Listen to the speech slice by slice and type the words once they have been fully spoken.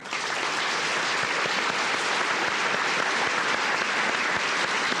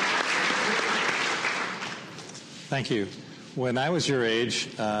Thank you. When I was your age,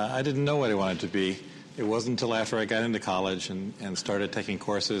 I didn't know what I wanted to be. It wasn't until after I got into college and started taking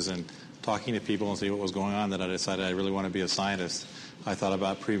courses and talking to people and see what was going on that I decided I really want to be a scientist. I thought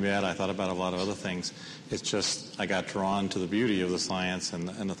about pre-med. I thought about a lot of other things. It's just I got drawn to the beauty of the science and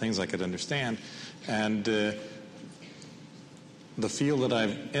the things I could understand. And the field that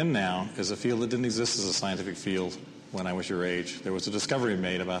I'm in now is a field that didn't exist as a scientific field when I was your age. There was a discovery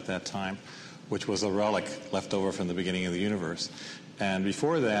made about that time, which was a relic left over from the beginning of the universe. And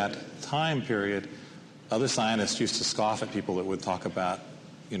before that time period, other scientists used to scoff at people that would talk about,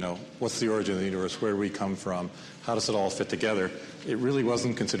 what's the origin of the universe, where do we come from, how does it all fit together? It really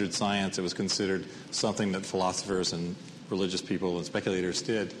wasn't considered science. It was considered something that philosophers and religious people and speculators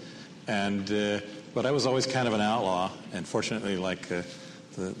did. But I was always kind of an outlaw, and fortunately, like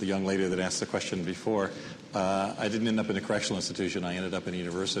the young lady that asked the question before, I didn't end up in a correctional institution. I ended up in a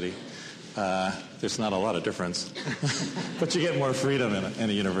university. There's not a lot of difference, but you get more freedom in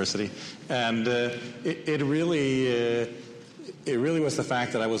a university. And it really was the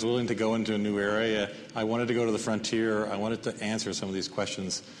fact that I was willing to go into a new area. I wanted to go to the frontier. I wanted to answer some of these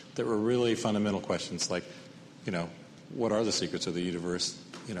questions that were really fundamental questions, like, what are the secrets of the universe?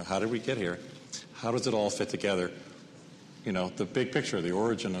 How did we get here? How does it all fit together? The big picture, the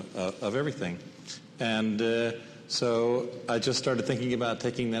origin of everything. And so I just started thinking about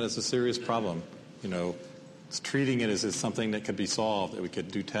taking that as a serious problem, treating it as something that could be solved, that we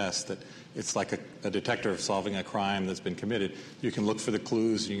could do tests, that it's like a detective solving a crime that's been committed. You can look for the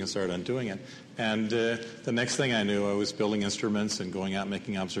clues, and you can start undoing it. And the next thing I knew, I was building instruments and going out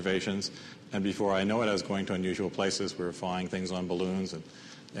making observations. And before I know it, I was going to unusual places. We were flying things on balloons,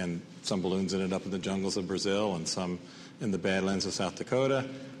 and some balloons ended up in the jungles of Brazil and some in the Badlands of South Dakota.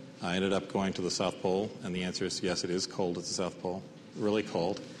 I ended up going to the South Pole, and the answer is yes, it is cold at the South Pole, really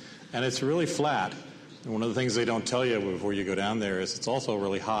cold. And it's really flat. And one of the things they don't tell you before you go down there is it's also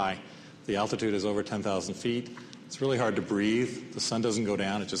really high. The altitude is over 10,000 feet. It's really hard to breathe. The sun doesn't go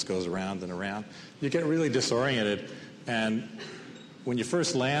down. It just goes around and around. You get really disoriented. And when you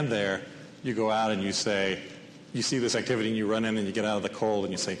first land there, you go out and you see this activity, and you run in and you get out of the cold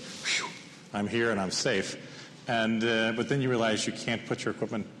and you say, "Phew, I'm here and I'm safe." And but then you realize you can't put your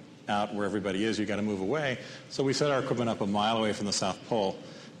equipment out where everybody is. You got to move away. So we set our equipment up a mile away from the South Pole.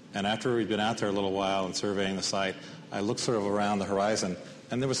 And after we'd been out there a little while and surveying the site, I looked sort of around the horizon,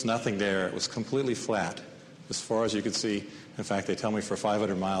 and there was nothing there. It was completely flat, as far as you could see. In fact, they tell me for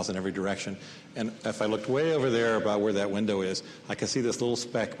 500 miles in every direction. And if I looked way over there about where that window is, I could see this little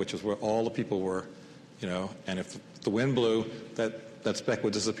speck, which is where all the people were, And if the wind blew, that speck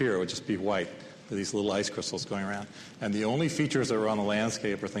would disappear. It would just be white. These little ice crystals going around. And the only features that were on the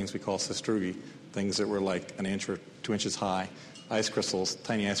landscape are things we call sastrugi, things that were like an inch or 2 inches high, ice crystals,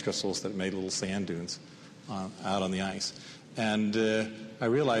 tiny ice crystals that made little sand dunes out on the ice. And I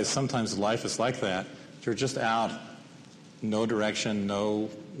realized sometimes life is like that. You're just out, no direction,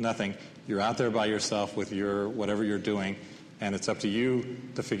 nothing. You're out there by yourself with your whatever you're doing, and it's up to you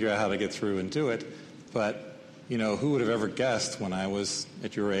to figure out how to get through and do it. But who would have ever guessed when I was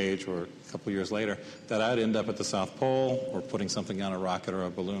at your age or a couple years later that I'd end up at the South Pole or putting something on a rocket or a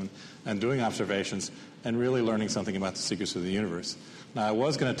balloon and doing observations and really learning something about the secrets of the universe. Now, I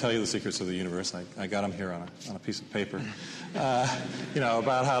was going to tell you the secrets of the universe. I got them here on a piece of paper,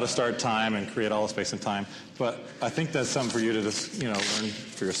 about how to start time and create all the space and time. But I think that's something for you to just, learn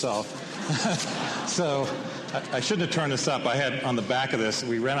for yourself. So I shouldn't have turned this up. I had on the back of this,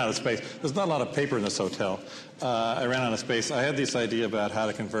 we ran out of space. There's not a lot of paper in this hotel. I ran out of space. I had this idea about how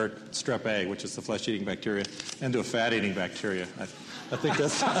to convert strep A, which is the flesh-eating bacteria, into a fat-eating bacteria. I think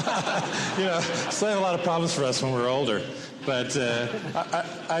that's, still have a lot of problems for us when we're older. But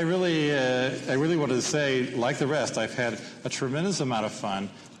I really wanted to say, like the rest, I've had a tremendous amount of fun,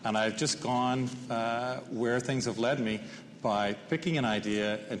 and I've just gone where things have led me by picking an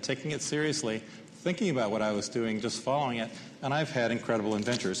idea and taking it seriously, thinking about what I was doing, just following it, and I've had incredible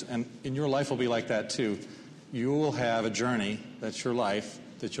adventures. And in your life will be like that, too. You will have a journey that's your life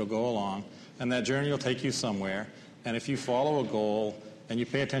that you'll go along, and that journey will take you somewhere. And if you follow a goal and you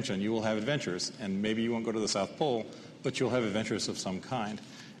pay attention, you will have adventures. And maybe you won't go to the South Pole, but you'll have adventures of some kind.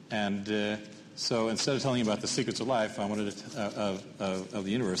 And so instead of telling you about the secrets of life, I wanted to, of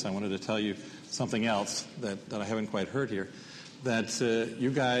the universe, I wanted to tell you something else that I haven't quite heard here. That you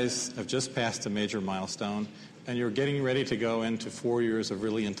guys have just passed a major milestone, and you're getting ready to go into 4 years of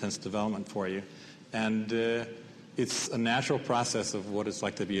really intense development for you. And it's a natural process of what it's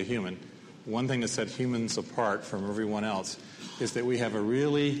like to be a human. One thing that set humans apart from everyone else is that we have a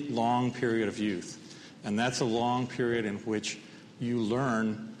really long period of youth. And that's a long period in which you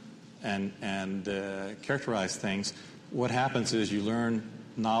learn and characterize things, what happens is you learn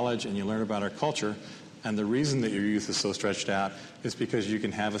knowledge and you learn about our culture. And the reason that your youth is so stretched out is because you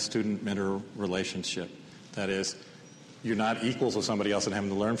can have a student-mentor relationship. That is, you're not equals with somebody else and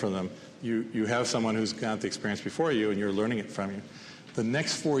having to learn from them. You have someone who's got the experience before you, and you're learning it from you. The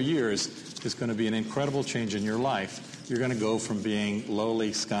next 4 years is going to be an incredible change in your life. You're going to go from being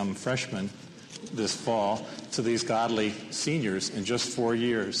lowly scum freshmen this fall to these godly seniors in just 4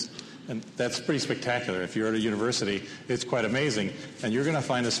 years. And that's pretty spectacular. If you're at a university, it's quite amazing. And you're going to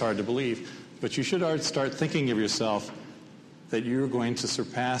find this hard to believe. But you should start thinking of yourself that you're going to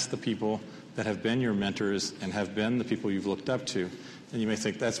surpass the people that have been your mentors and have been the people you've looked up to. And you may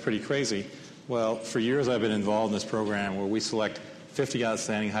think, that's pretty crazy. Well, for years I've been involved in this program where we select 50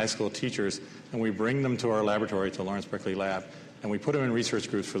 outstanding high school teachers and we bring them to our laboratory, to Lawrence Berkeley Lab, and we put them in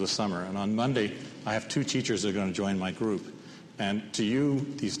research groups for the summer. And on Monday, I have 2 teachers that are going to join my group. And to you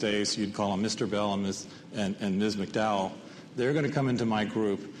these days, you'd call them Mr. Bell and Ms. McDowell. They're going to come into my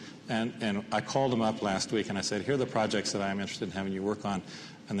group. And I called them up last week and I said, here are the projects that I'm interested in having you work on.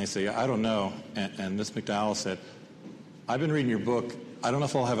 And they say, I don't know. And Ms. McDowell said, I've been reading your book. I don't know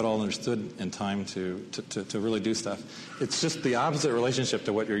if I'll have it all understood in time to really do stuff. It's just the opposite relationship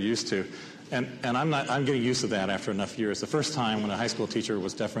to what you're used to. And I'm getting used to that after enough years. The first time when a high school teacher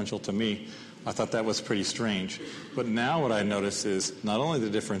was deferential to me, I thought that was pretty strange. But now what I notice is not only they're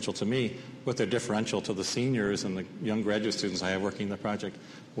differential to me, but they're differential to the seniors and the young graduate students I have working the project.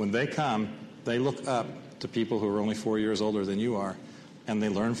 When they come, they look up to people who are only 4 years older than you are, and they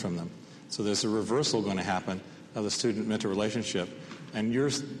learn from them. So there's a reversal going to happen of the student-mentor relationship. And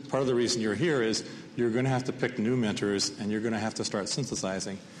part of the reason you're here is you're going to have to pick new mentors, and you're going to have to start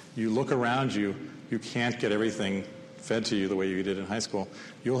synthesizing. You look around you, you can't get everything fed to you the way you did in high school.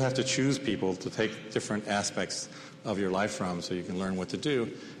 You'll have to choose people to take different aspects of your life from so you can learn what to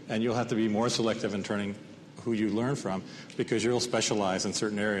do. And you'll have to be more selective in turning who you learn from, because you'll specialize in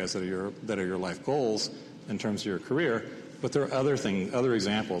certain areas that are your life goals in terms of your career. But there are other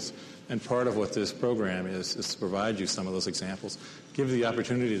examples. And part of what this program is to provide you some of those examples. Give you the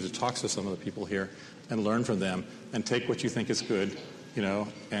opportunity to talk to some of the people here and learn from them and take what you think is good,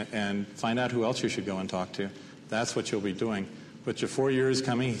 and find out who else you should go and talk to. That's what you'll be doing. But your 4 years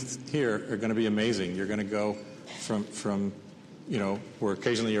coming here are going to be amazing. You're going to go from where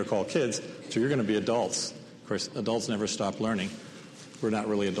occasionally you're called kids, to you're going to be adults. Of course, adults never stop learning. We're not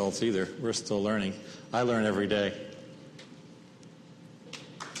really adults either. We're still learning. I learn every day.